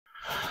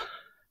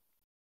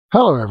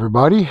Hello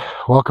everybody,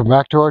 welcome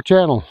back to our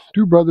channel,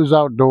 Two Brothers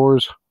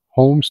Outdoors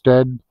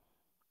Homestead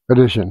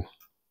Edition.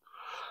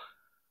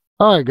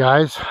 Alright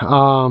guys,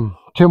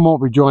 Tim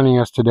won't be joining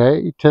us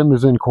today. Tim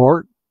is in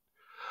court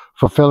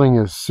fulfilling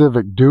his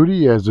civic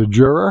duty as a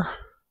juror.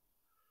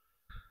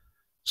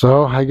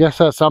 So I guess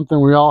that's something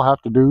we all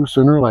have to do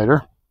sooner or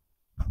later.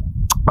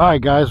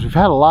 Alright guys, we've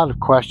had a lot of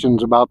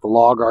questions about the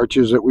log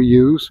arches that we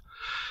use.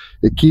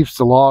 It keeps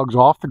the logs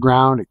off the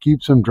ground, it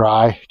keeps them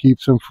dry,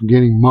 keeps them from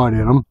getting mud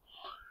in them.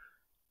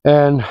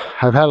 And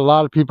I've had a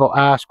lot of people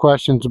ask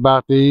questions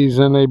about these,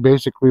 and they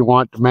basically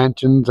want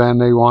dimensions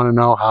and they want to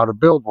know how to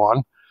build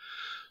one.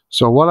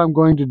 So what I'm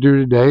going to do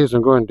today is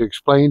I'm going to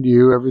explain to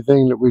you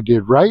everything that we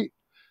did right,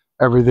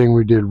 everything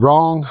we did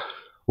wrong,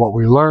 what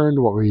we learned,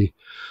 what we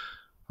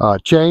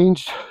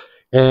changed,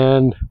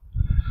 and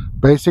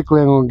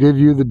basically I'm going to give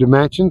you the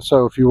dimensions.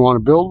 So if you want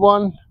to build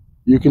one,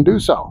 you can do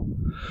so.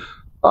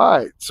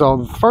 Alright, so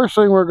the first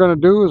thing we're going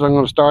to do is I'm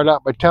going to start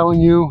out by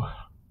telling you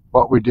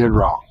what we did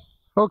wrong.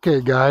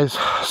 Okay guys,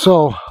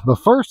 so the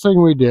first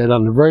thing we did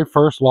on the very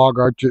first log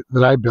arch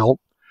that I built,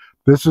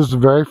 this is the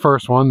very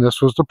first one,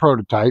 this was the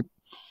prototype.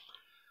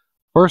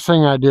 First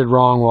thing I did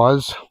wrong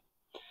was,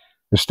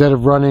 instead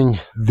of running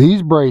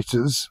these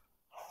braces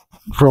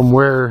from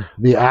where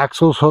the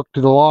axle's hooked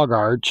to the log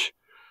arch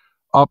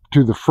up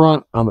to the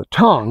front on the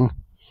tongue,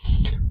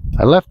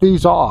 I left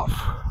these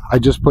off. I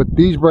just put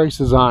these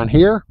braces on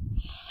here,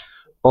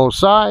 both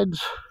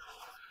sides,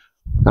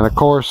 and of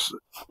course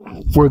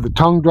where the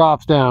tongue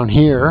drops down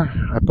here,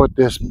 I put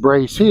this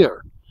brace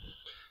here.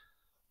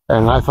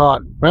 And I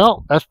thought,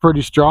 well, that's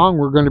pretty strong,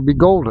 we're going to be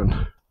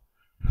golden.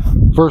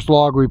 First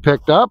log we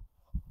picked up,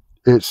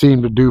 it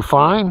seemed to do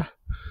fine.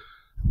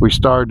 We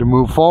started to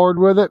move forward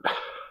with it.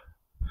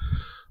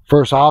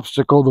 First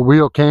obstacle the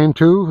wheel came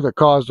to that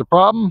caused the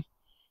problem,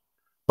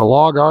 the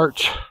log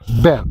arch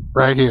bent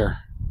right here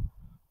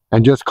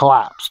and just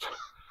collapsed.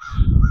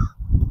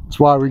 That's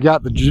why we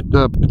got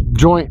the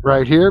joint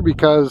right here,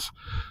 because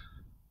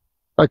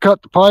I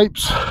cut the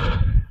pipes,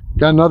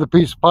 got another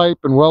piece of pipe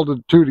and welded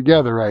the two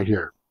together right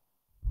here.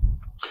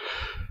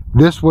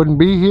 This wouldn't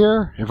be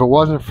here if it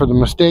wasn't for the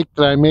mistake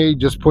that I made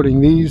just putting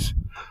these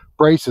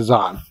braces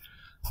on.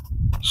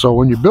 So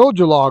when you build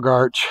your log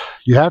arch,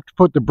 you have to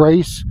put the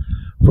brace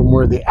from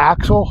where the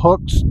axle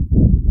hooks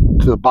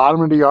to the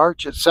bottom of the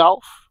arch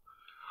itself,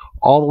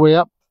 all the way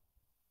up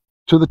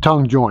to the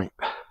tongue joint.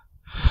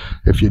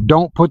 If you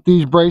don't put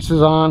these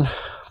braces on,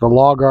 the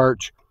log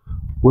arch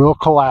will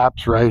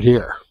collapse right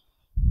here.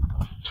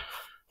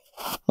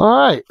 All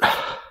right,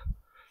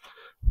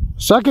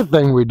 second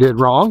thing we did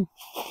wrong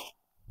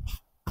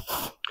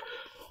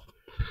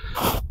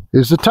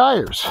is the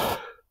tires.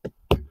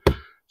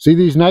 See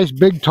these nice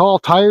big tall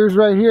tires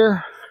right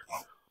here?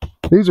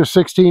 These are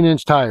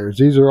 16-inch tires.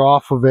 These are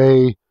off of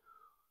a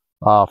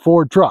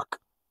Ford truck,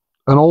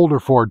 an older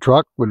Ford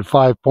truck with a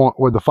 5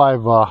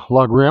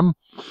 lug rim.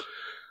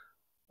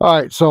 All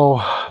right,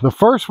 so the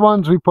first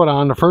ones we put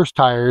on, the first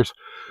tires,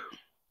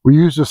 we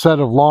used a set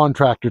of lawn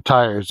tractor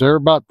tires. They're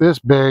about this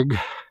big.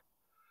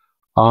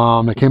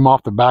 They came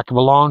off the back of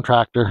a lawn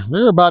tractor.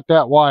 They're about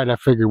that wide. I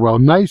figured, well,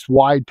 nice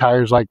wide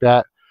tires like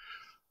that,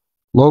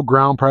 low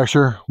ground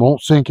pressure,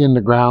 won't sink in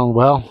the ground.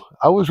 Well,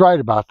 I was right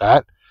about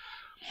that.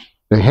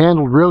 They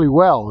handled really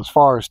well as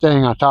far as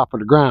staying on top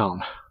of the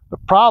ground. The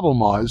problem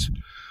was,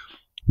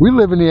 we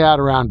live in the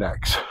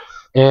Adirondacks,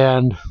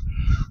 and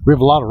we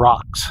have a lot of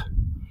rocks.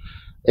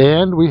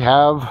 And we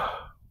have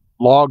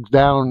logs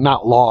down,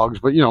 not logs,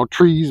 but you know,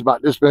 trees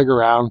about this big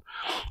around,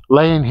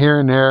 laying here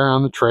and there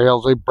on the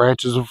trails. They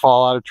branches will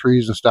fall out of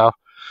trees and stuff.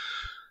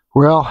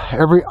 Well,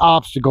 every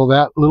obstacle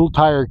that little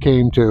tire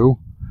came to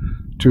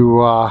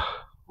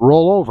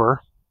roll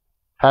over,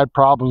 had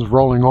problems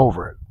rolling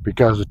over it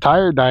because the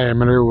tire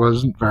diameter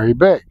wasn't very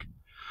big.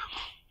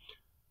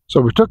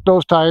 So we took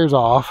those tires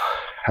off.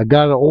 I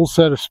got an old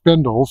set of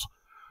spindles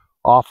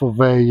off of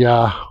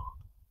a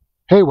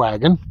hay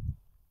wagon,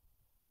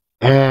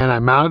 and I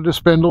mounted the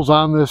spindles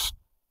on this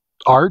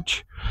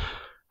arch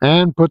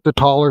and put the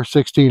taller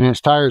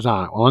 16-inch tires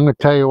on it. Well, I'm going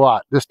to tell you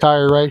what, this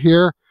tire right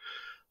here,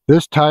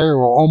 this tire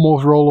will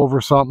almost roll over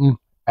something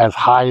as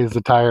high as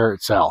the tire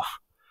itself.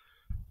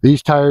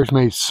 These tires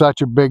made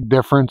such a big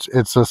difference.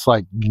 It's just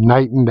like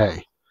night and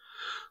day.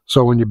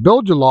 So when you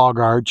build your log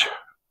arch,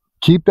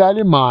 keep that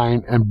in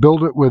mind and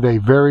build it with a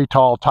very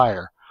tall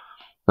tire.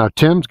 Now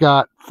Tim's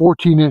got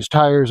 14-inch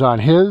tires on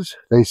his.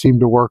 They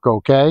seem to work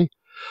okay.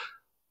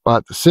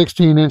 But the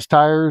 16-inch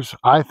tires,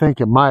 I think,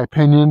 in my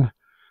opinion,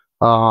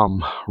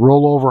 roll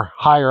over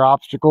higher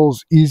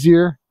obstacles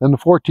easier than the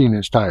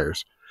 14-inch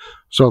tires.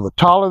 So the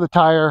taller the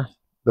tire,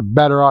 the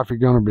better off you're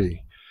going to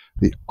be.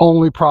 The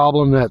only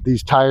problem that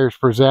these tires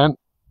present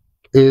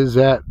is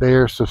that they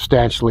are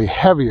substantially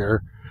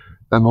heavier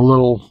than the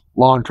little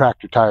lawn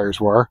tractor tires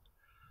were.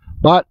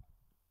 But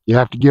you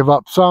have to give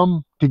up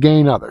some to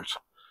gain others.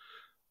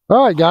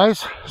 All right,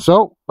 guys,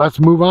 so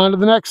let's move on to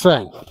the next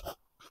thing.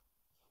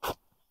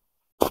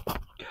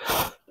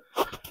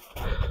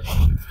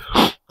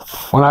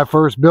 When I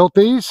first built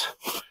these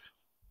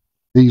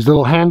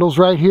little handles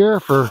right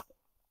here for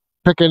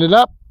picking it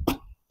up,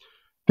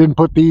 didn't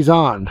put these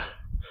on.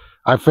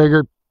 I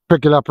figured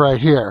pick it up right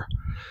here.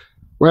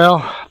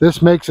 Well,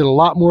 this makes it a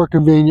lot more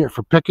convenient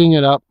for picking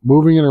it up,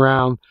 moving it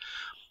around.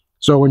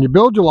 So when you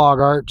build your log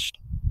arch,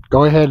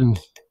 go ahead and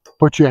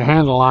put your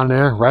handle on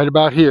there right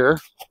about here,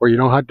 where you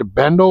don't have to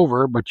bend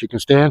over, but you can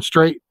stand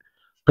straight,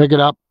 pick it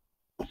up,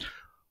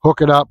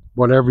 hook it up,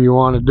 whatever you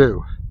want to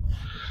do.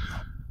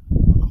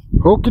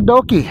 Okie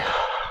dokie.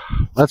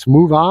 Let's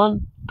move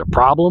on to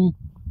problem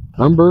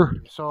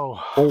number 4.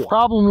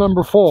 Problem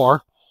number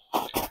 4,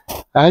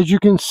 as you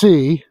can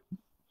see,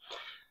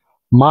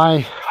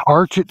 my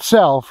arch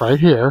itself right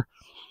here,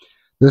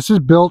 this is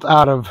built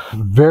out of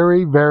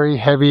very, very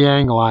heavy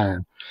angle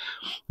iron.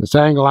 This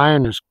angle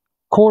iron is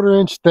 1/4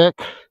 inch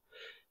thick.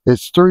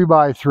 It's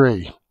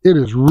 3x3. It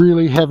is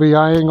really heavy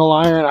angle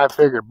iron. I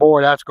figured,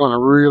 boy, that's going to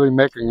really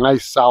make a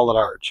nice solid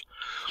arch.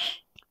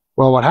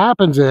 Well, what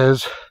happens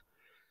is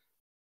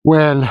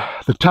when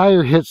the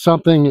tire hits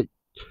something,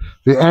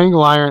 the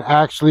angle iron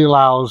actually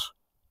allows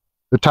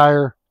the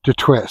tire to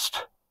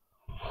twist.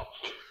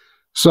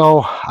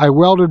 So I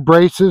welded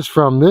braces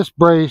from this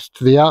brace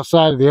to the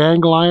outside of the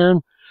angle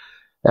iron,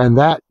 and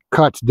that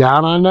cuts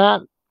down on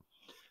that,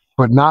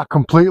 but not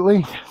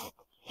completely.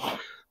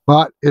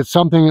 But it's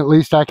something at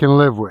least I can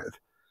live with.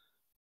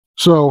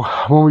 So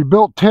when we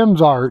built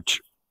Tim's arch,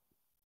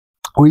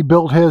 we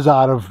built his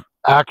out of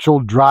actual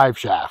drive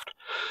shaft.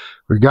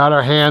 We got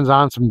our hands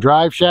on some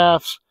drive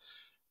shafts,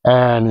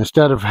 and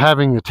instead of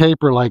having the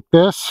taper like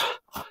this,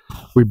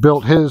 we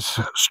built his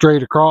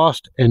straight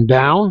across and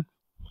down.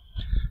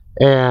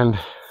 And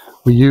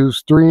we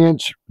use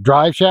 3-inch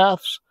drive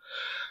shafts,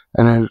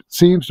 and it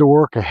seems to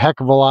work a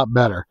heck of a lot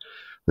better.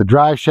 The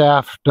drive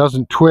shaft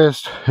doesn't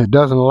twist. It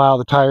doesn't allow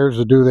the tires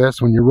to do this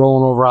when you're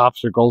rolling over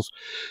obstacles.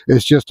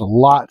 It's just a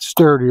lot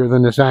sturdier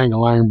than this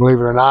angle iron, believe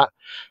it or not,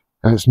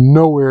 and it's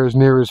nowhere as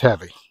near as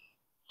heavy.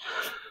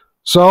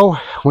 So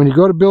when you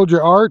go to build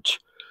your arch,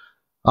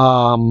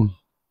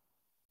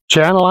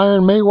 channel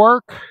iron may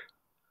work.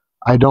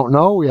 I don't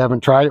know. We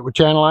haven't tried it with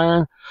channel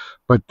iron.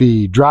 But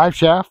the drive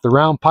shaft, the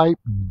round pipe,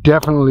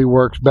 definitely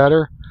works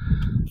better.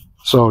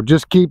 So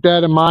just keep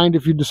that in mind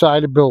if you decide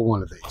to build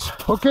one of these.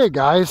 Okay,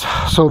 guys,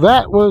 so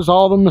that was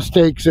all the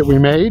mistakes that we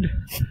made.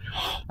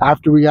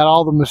 After we got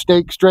all the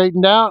mistakes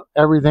straightened out,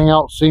 everything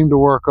else seemed to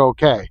work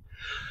okay.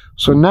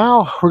 So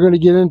now we're going to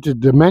get into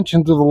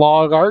dimensions of the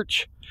log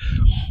arch.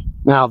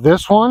 Now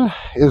this one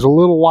is a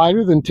little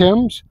wider than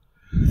Tim's,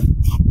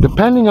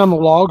 depending on the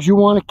logs you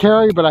want to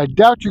carry, but I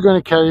doubt you're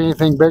going to carry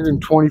anything bigger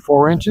than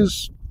 24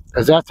 inches.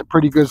 As that's a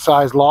pretty good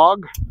sized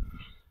log.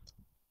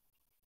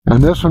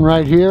 And this one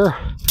right here,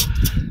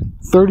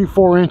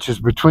 34 inches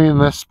between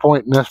this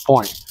point and this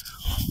point.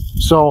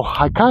 So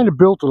I kind of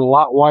built it a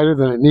lot wider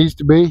than it needs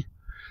to be.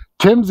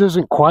 Tim's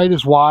isn't quite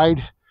as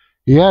wide.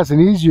 He has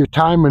an easier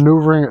time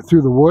maneuvering it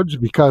through the woods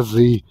because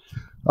the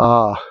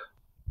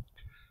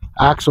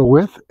axle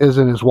width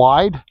isn't as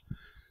wide.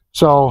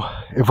 So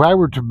if I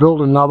were to build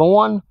another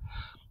one,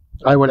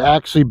 I would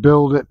actually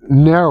build it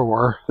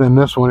narrower than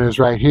this one is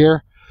right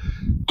here.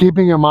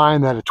 Keeping in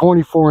mind that a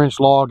 24-inch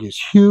log is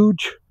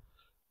huge,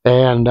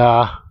 and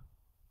I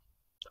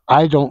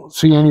don't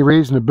see any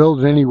reason to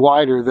build it any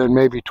wider than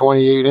maybe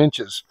 28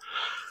 inches.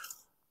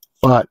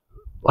 But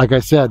like I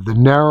said, the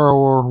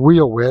narrower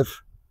wheel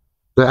width,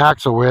 the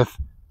axle width,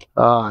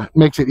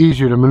 makes it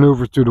easier to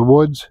maneuver through the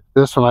woods.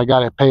 This one I got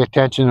to pay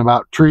attention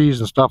about trees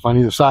and stuff on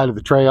either side of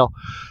the trail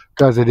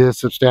because it is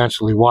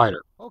substantially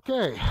wider.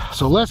 Okay,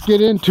 so let's get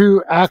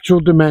into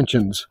actual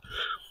dimensions.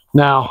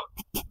 Now,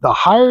 the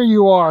higher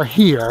you are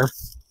here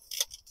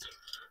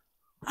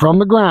from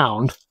the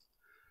ground,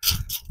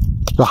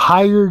 the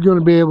higher you're going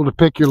to be able to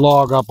pick your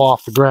log up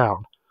off the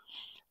ground.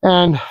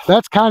 And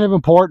that's kind of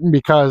important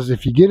because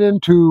if you get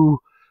into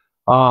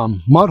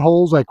mud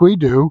holes like we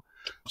do,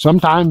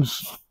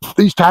 sometimes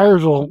these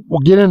tires will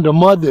get into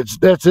mud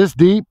that's this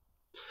deep.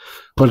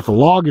 But if the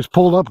log is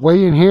pulled up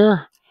way in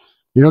here,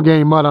 you don't get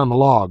any mud on the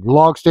log. The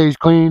log stays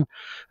clean,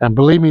 and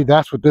believe me,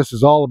 that's what this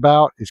is all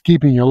about, is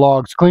keeping your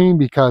logs clean,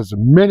 because the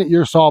minute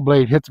your saw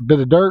blade hits a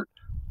bit of dirt,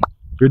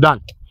 you're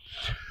done.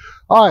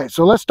 All right,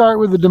 so let's start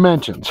with the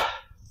dimensions.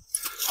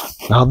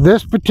 Now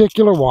this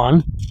particular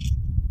one,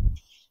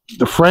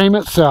 the frame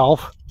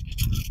itself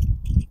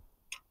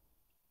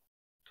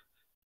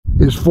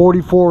is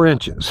 44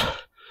 inches.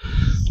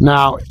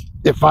 Now,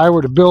 if I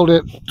were to build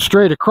it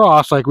straight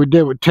across like we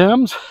did with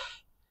Tim's,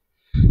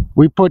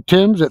 we put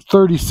Tim's at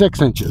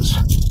 36 inches.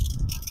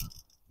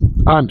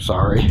 I'm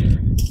sorry.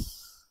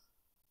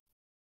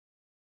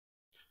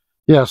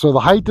 Yeah, so the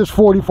height is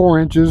 44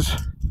 inches.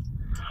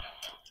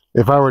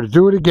 If I were to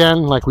do it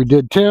again like we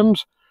did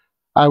Tim's,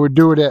 I would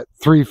do it at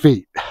 3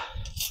 feet.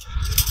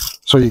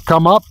 So you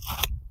come up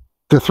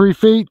to 3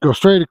 feet, go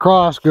straight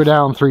across, go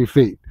down 3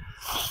 feet.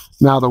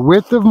 Now the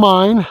width of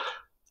mine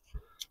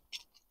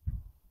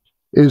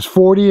is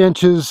 40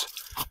 inches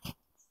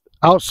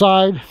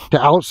outside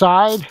to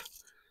outside.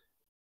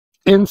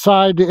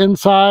 Inside to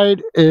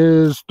inside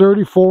is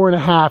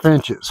 34.5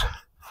 inches.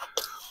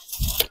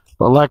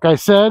 But like I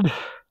said,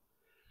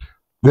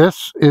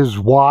 this is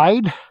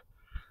wide.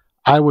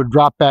 I would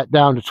drop that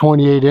down to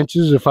 28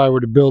 inches if I were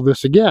to build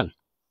this again.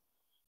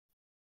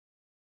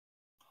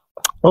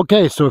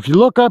 Okay, so if you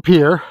look up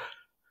here,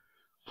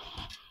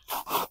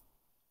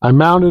 I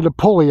mounted a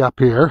pulley up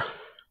here.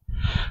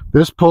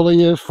 This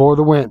pulley is for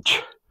the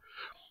winch.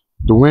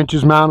 The winch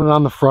is mounted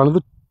on the front of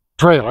the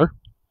trailer.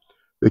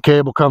 The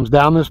cable comes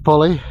down this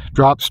pulley,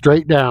 drops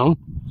straight down.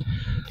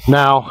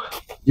 Now,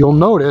 you'll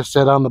notice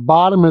that on the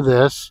bottom of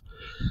this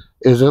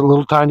is a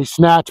little tiny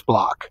snatch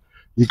block.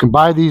 You can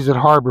buy these at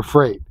Harbor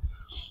Freight.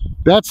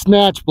 That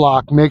snatch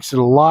block makes it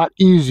a lot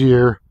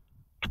easier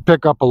to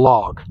pick up a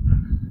log.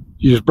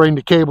 You just bring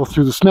the cable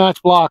through the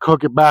snatch block,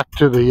 hook it back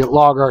to the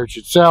log arch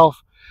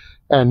itself,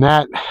 and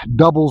that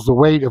doubles the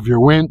weight of your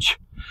winch,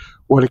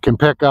 what it can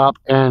pick up,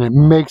 and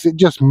it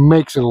just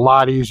makes it a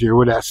lot easier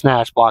with that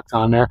snatch block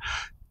on there.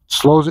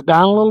 Slows it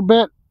down a little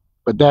bit,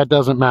 but that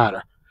doesn't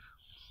matter.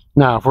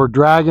 Now, if we're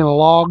dragging a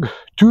log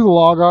to the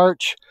log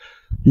arch,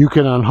 you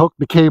can unhook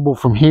the cable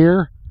from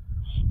here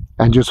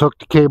and just hook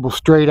the cable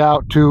straight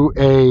out to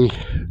a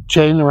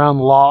chain around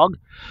the log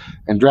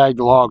and drag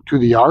the log to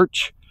the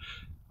arch.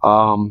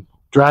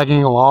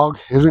 Dragging a log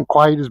isn't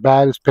quite as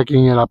bad as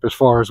picking it up as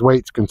far as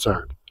weight's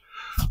concerned.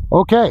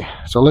 Okay,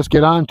 so let's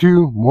get on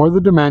to more of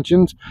the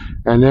dimensions,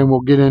 and then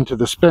we'll get into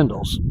the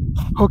spindles.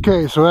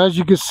 Okay, so as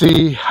you can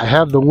see, I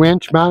have the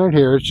winch mounted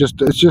here. It's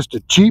just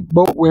a cheap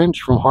boat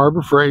winch from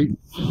Harbor Freight.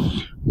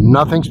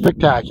 Nothing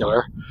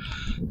spectacular.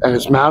 And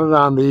it's mounted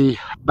on the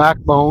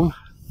backbone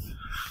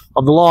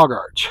of the log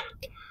arch.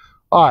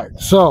 Alright,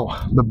 so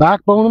the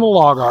backbone of the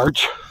log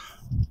arch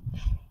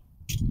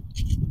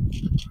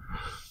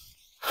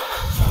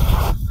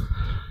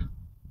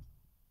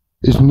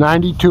is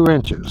 92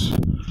 inches.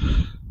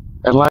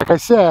 And like I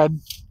said,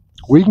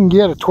 we can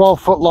get a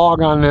 12-foot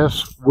log on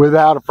this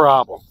without a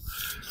problem.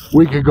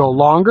 We could go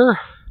longer,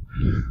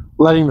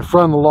 letting the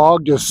front of the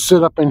log just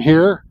sit up in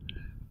here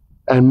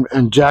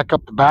and jack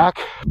up the back.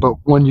 But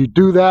when you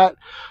do that,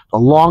 the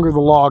longer the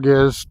log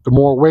is, the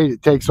more weight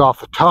it takes off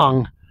the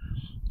tongue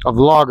of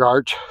the log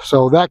arch.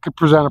 So that could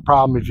present a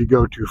problem if you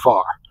go too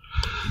far.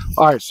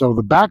 All right, so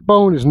the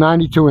backbone is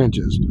 92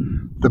 inches.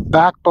 The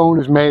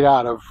backbone is made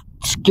out of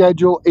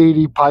Schedule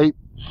 80 pipe.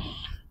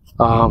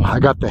 I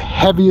got the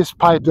heaviest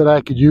pipe that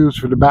I could use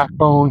for the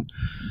backbone,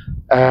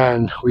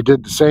 and we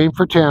did the same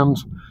for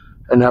Tim's,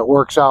 and that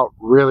works out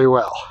really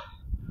well.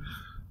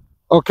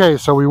 Okay,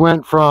 so we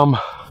went from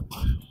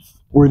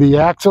where the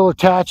axle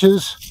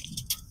attaches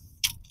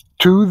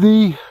to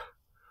the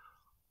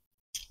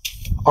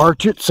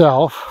arch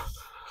itself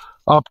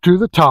up to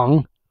the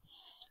tongue,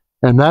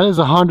 and that is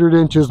 100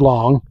 inches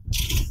long.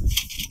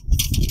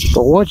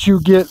 But once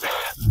you get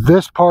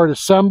this part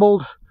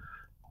assembled,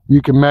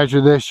 you can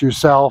measure this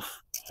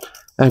yourself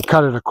and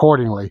cut it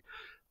accordingly.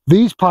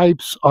 These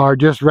pipes are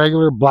just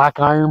regular black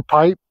iron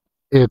pipe.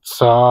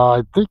 It's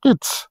I think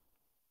it's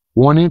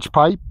 1-inch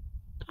pipe,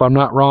 if I'm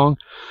not wrong.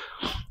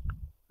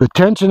 The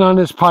tension on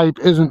this pipe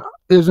isn't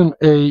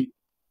a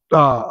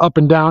up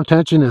and down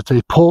tension, it's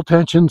a pull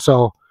tension.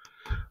 So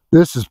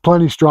this is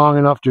plenty strong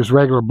enough. Just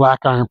regular black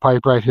iron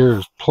pipe right here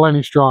is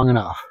plenty strong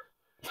enough.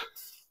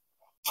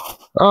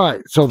 All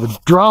right, so the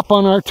drop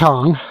on our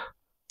tongue,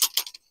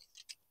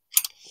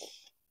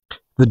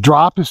 the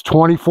drop is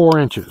 24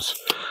 inches.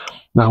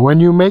 Now, when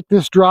you make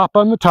this drop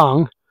on the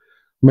tongue,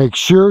 make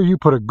sure you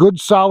put a good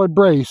solid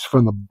brace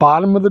from the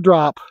bottom of the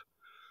drop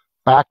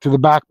back to the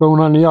backbone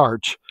on the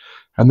arch,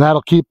 and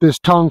that'll keep this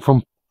tongue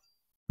from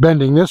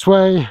bending this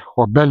way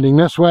or bending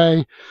this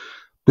way.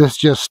 This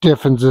just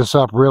stiffens this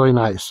up really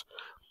nice.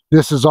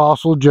 This is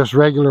also just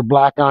regular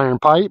black iron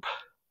pipe.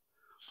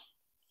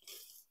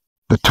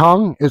 The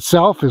tongue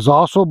itself is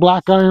also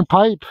black iron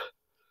pipe,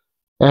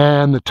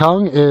 and the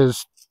tongue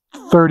is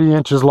 30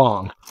 inches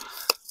long.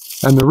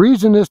 And the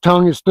reason this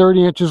tongue is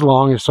 30 inches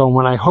long is so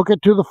when I hook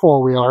it to the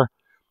four-wheeler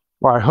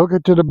or I hook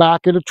it to the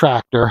back of the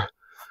tractor,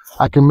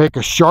 I can make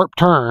a sharp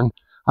turn.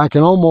 I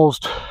can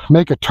almost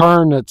make a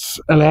turn that's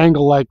an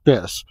angle like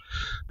this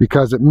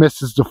because it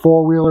misses the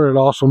four-wheeler. It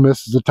also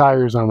misses the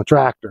tires on the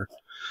tractor.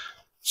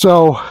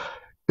 So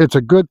it's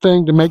a good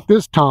thing to make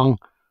this tongue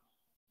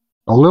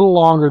a little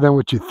longer than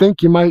what you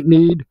think you might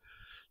need.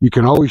 You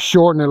can always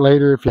shorten it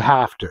later if you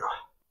have to.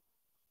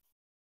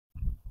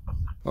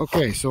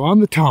 Okay, so on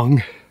the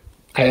tongue,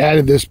 I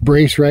added this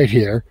brace right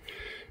here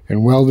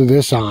and welded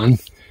this on.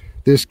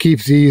 This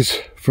keeps these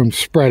from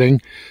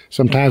spreading.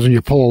 Sometimes when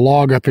you pull a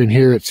log up in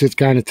here, it sits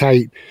kind of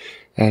tight,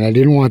 and I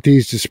didn't want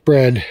these to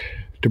spread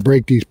to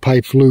break these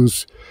pipes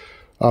loose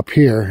up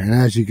here. And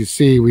as you can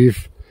see,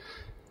 we've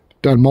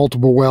done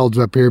multiple welds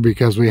up here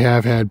because we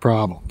have had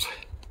problems.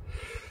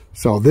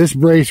 So this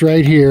brace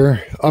right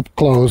here, up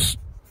close,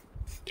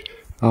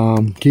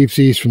 keeps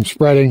these from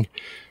spreading,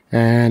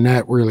 and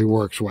that really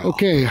works well.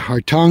 Okay, our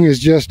tongue is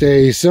just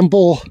a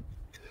simple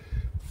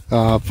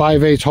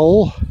 5/8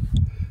 hole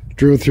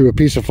drilled through a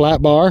piece of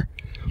flat bar,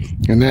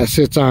 and that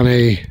sits on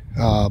a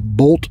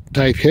bolt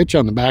type hitch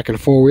on the back of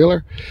the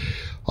four-wheeler.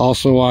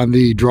 Also on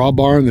the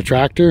drawbar in the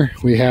tractor,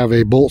 we have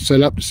a bolt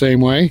set up the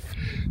same way.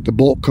 The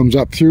bolt comes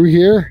up through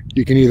here.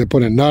 You can either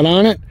put a nut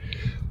on it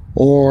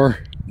or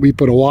we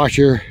put a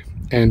washer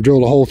and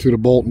drilled a hole through the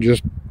bolt and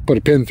just put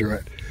a pin through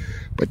it.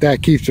 But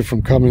that keeps it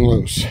from coming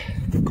loose.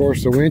 Of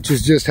course, the winch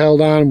is just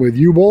held on with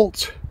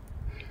U-bolts.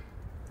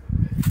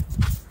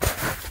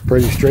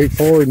 Pretty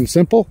straightforward and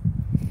simple.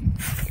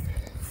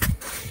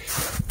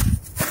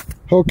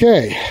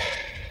 Okay,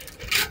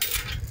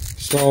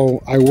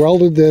 so I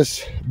welded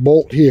this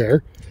bolt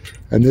here,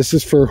 and this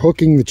is for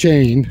hooking the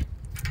chain.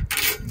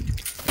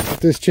 What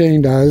this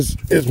chain does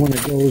is when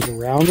it goes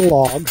around the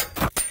log,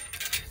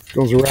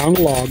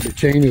 the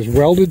chain is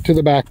welded to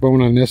the backbone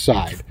on this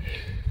side.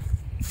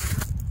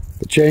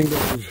 The chain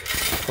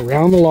goes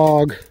around the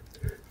log,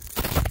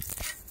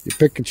 you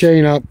pick the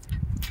chain up,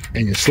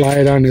 and you slide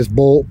it on this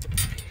bolt,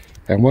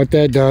 and what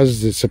that does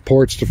is it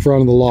supports the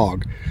front of the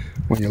log.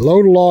 When you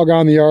load a log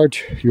on the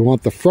arch, you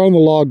want the front of the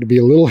log to be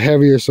a little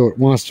heavier so it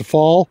wants to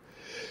fall,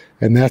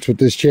 and that's what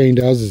this chain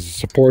does, is it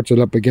supports it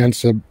up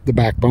against the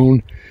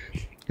backbone,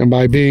 and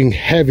by being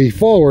heavy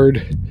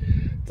forward,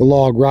 the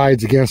log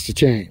rides against the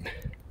chain.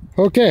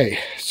 Okay,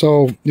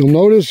 so you'll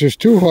notice there's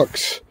two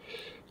hooks,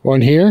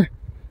 one here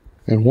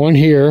and one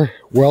here,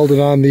 welded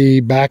on the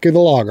back of the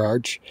log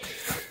arch.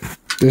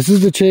 This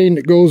is the chain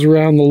that goes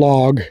around the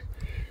log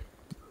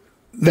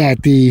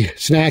that the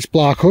snatch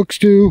block hooks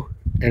to,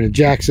 and it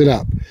jacks it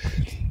up.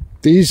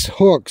 These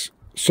hooks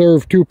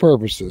serve two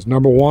purposes.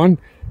 Number one,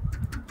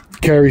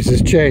 carries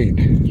this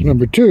chain.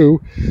 Number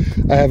two,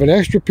 I have an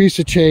extra piece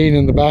of chain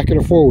in the back of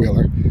the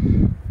four-wheeler.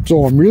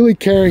 So I'm really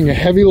carrying a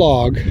heavy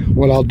log.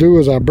 What I'll do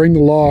is I'll bring the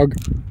log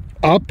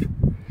up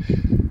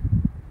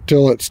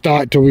till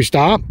we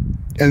stop,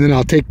 and then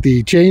I'll take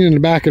the chain in the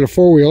back of the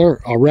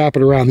four-wheeler, I'll wrap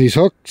it around these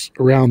hooks,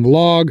 around the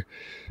log,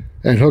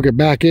 and hook it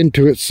back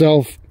into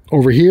itself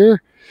over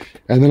here.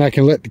 And then I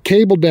can let the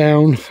cable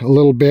down a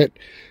little bit,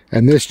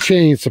 and this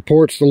chain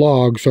supports the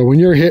log, so when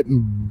you're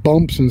hitting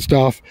bumps and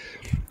stuff,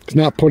 it's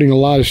not putting a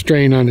lot of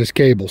strain on this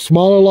cable.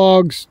 Smaller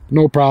logs,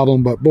 no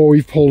problem, but boy,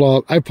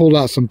 I pulled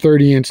out some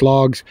 30-inch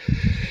logs,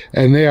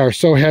 and they are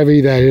so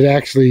heavy that it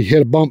actually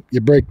hit a bump,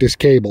 you break this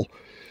cable.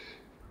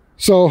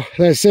 So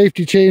that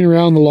safety chain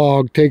around the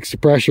log takes the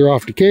pressure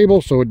off the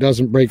cable so it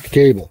doesn't break the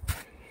cable,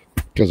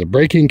 because a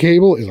breaking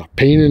cable is a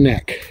pain in the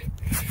neck.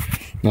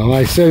 Now,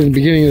 like I said in the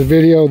beginning of the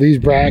video, these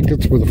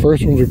brackets were the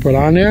first ones we put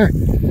on there.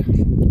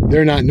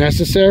 They're not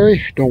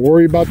necessary. Don't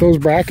worry about those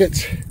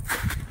brackets.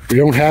 We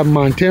don't have them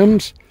on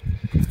Tim's,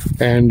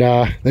 and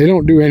they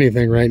don't do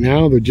anything right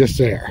now. They're just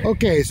there.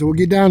 Okay, so we'll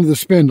get down to the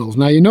spindles.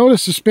 Now, you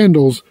notice the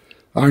spindles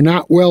are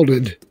not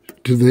welded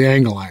to the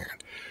angle iron.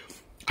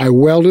 I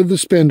welded the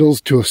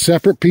spindles to a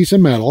separate piece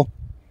of metal.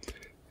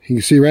 You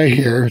can see right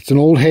here, it's an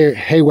old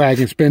hay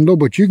wagon spindle,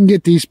 but you can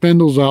get these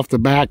spindles off the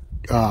back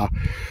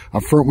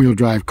of front wheel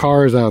drive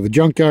cars, out of the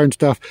junkyard and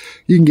stuff.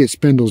 You can get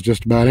spindles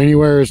just about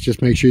anywhere. It's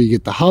just make sure you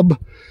get the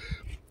hub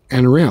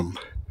and a rim.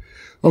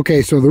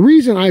 Okay, so the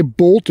reason I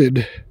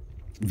bolted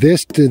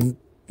this to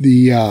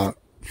the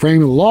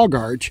frame of the log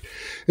arch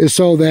is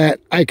so that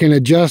I can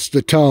adjust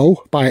the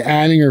toe by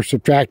adding or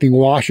subtracting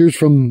washers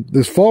from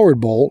this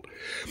forward bolt,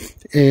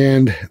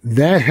 and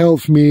that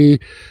helps me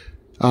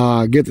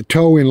get the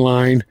toe in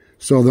line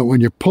so that when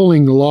you're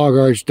pulling the log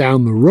arch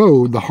down the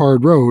road, the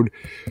hard road,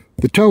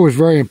 the toe is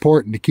very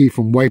important to keep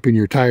from wiping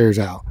your tires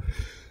out.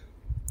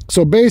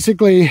 So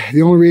basically,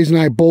 the only reason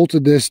I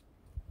bolted this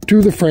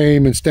to the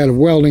frame instead of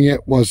welding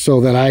it was so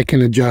that I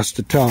can adjust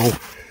the toe.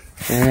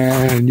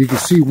 And you can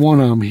see one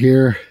of them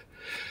here.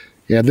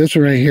 Yeah, this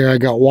one right here, I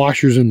got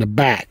washers in the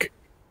back,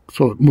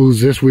 so it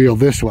moves this wheel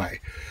this way.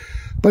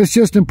 But it's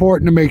just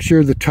important to make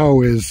sure the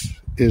toe is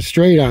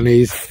straight on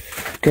these,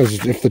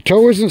 because if the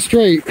toe isn't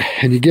straight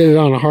and you get it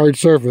on a hard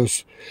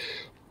surface,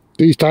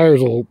 these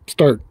tires will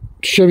start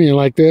shimmying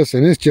like this,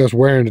 and it's just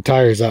wearing the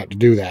tires out to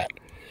do that.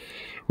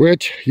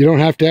 Which, you don't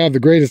have to have the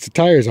greatest of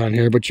tires on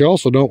here, but you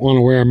also don't want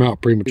to wear them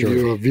out prematurely.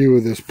 Give you a view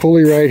of this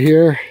pulley right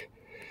here.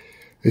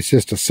 It's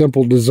just a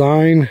simple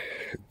design.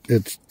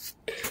 It's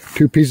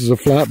two pieces of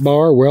flat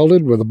bar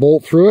welded with a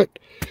bolt through it,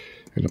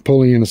 and a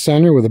pulley in the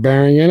center with a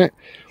bearing in it.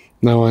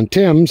 Now on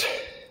Tim's,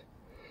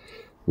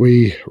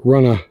 we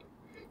run a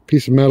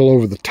piece of metal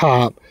over the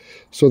top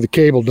so the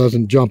cable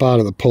doesn't jump out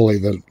of the pulley.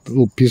 The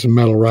little piece of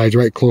metal rides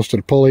right close to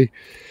the pulley.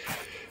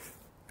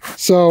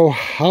 So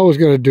I was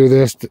going to do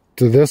this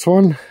to this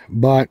one,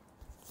 but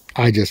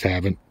I just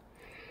haven't.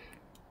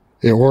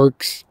 It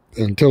works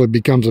until it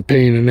becomes a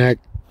pain in the neck.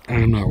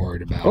 I'm not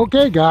worried about it.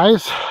 Okay,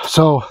 guys,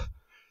 so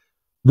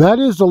that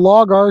is the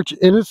log arch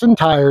in its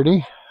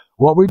entirety.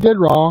 What we did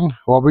wrong,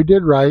 what we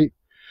did right,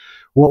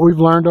 what we've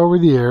learned over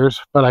the years.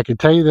 But I can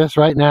tell you this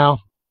right now,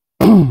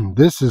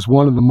 this is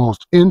one of the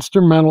most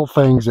instrumental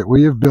things that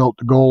we have built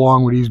to go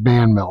along with these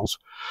band mills.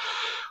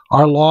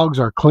 Our logs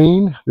are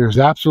clean. There's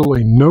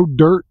absolutely no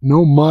dirt,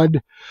 no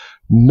mud,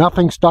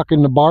 nothing stuck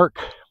in the bark.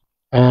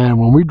 And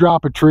when we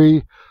drop a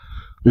tree,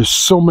 there's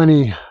so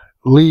many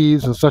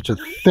leaves and such a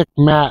thick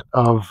mat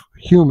of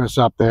humus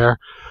up there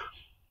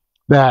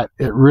that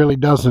it really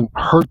doesn't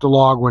hurt the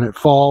log when it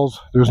falls.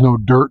 There's no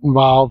dirt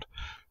involved.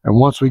 And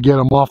once we get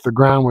them off the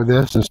ground with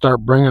this and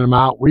start bringing them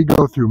out, we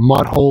go through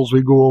mud holes,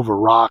 we go over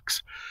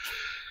rocks.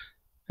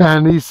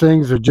 And these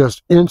things are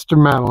just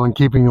instrumental in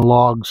keeping the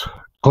logs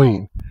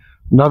clean.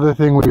 Another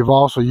thing we've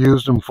also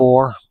used them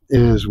for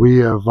is we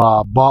have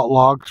bought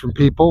logs from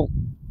people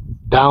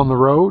down the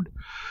road.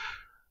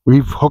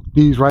 We've hooked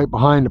these right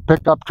behind the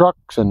pickup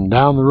trucks, and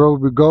down the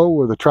road we go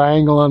with a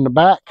triangle on the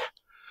back.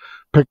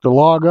 Pick the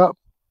log up,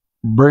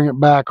 bring it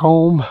back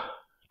home,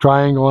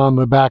 triangle on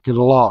the back of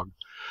the log.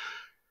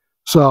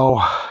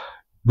 So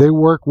they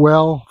work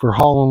well for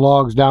hauling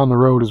logs down the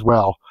road as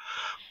well.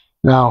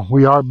 Now,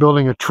 we are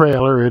building a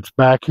trailer. It's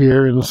back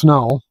here in the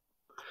snow.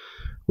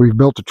 We've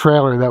built a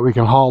trailer that we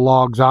can haul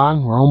logs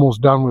on. We're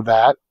almost done with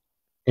that,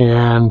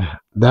 and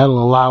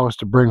that'll allow us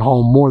to bring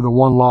home more than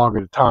one log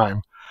at a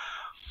time.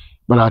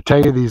 But I'll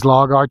tell you, these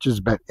log arches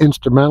have been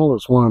instrumental.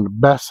 It's one of the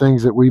best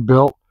things that we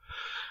built,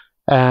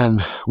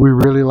 and we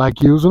really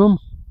like using them.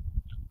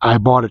 I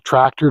bought a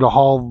tractor to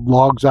haul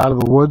logs out of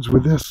the woods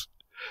with this,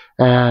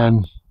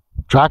 and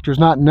tractor's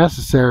not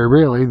necessary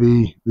really.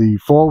 The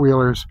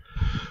four-wheelers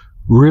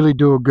really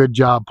do a good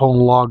job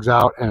pulling logs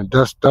out, and it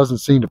just doesn't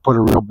seem to put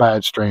a real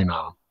bad strain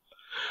on them.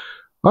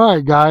 All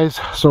right, guys,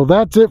 so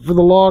that's it for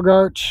the log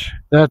arch.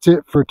 That's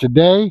it for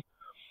today.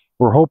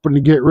 We're hoping to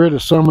get rid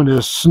of some of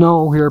this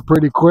snow here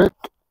pretty quick.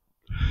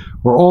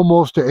 We're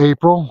almost to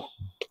April,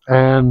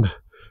 and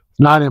it's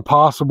not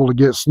impossible to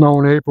get snow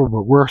in April,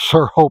 but we're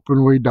sure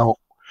hoping we don't.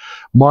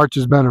 March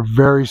has been a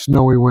very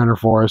snowy winter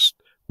for us.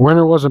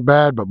 Winter wasn't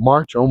bad, but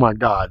March, oh my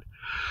God.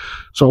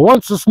 So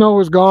once the snow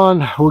is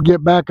gone, we'll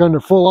get back under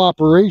full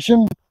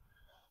operation.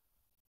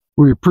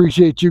 We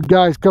appreciate you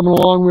guys coming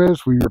along with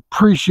us. We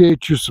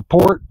appreciate your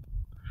support.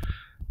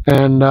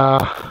 And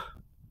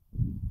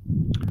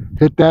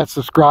hit that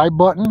subscribe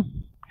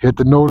button. Hit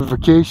the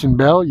notification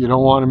bell. You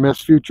don't want to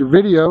miss future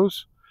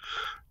videos.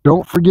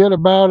 Don't forget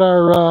about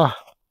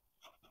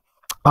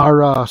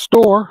our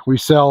store. We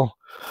sell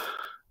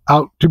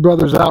Two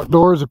Brothers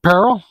Outdoors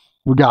apparel.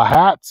 We got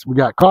hats, we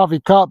got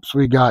coffee cups,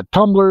 we got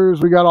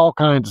tumblers, we got all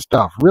kinds of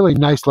stuff. Really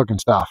nice looking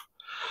stuff.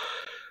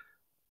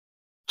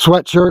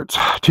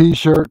 Sweatshirts,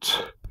 t-shirts.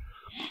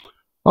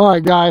 All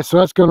right, guys, so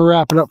that's going to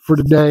wrap it up for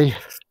today.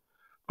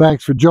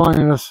 Thanks for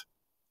joining us.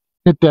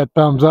 Hit that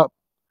thumbs up.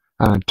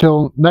 And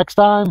until next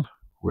time,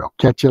 we'll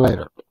catch you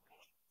later.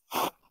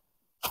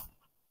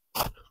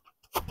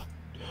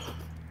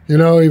 You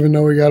know, even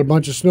though we got a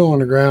bunch of snow on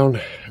the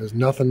ground, there's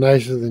nothing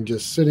nicer than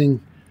just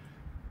sitting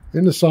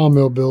in the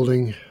sawmill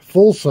building,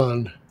 full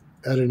sun,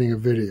 editing a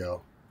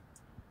video.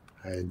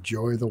 I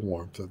enjoy the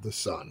warmth of the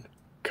sun.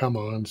 Come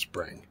on,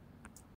 spring.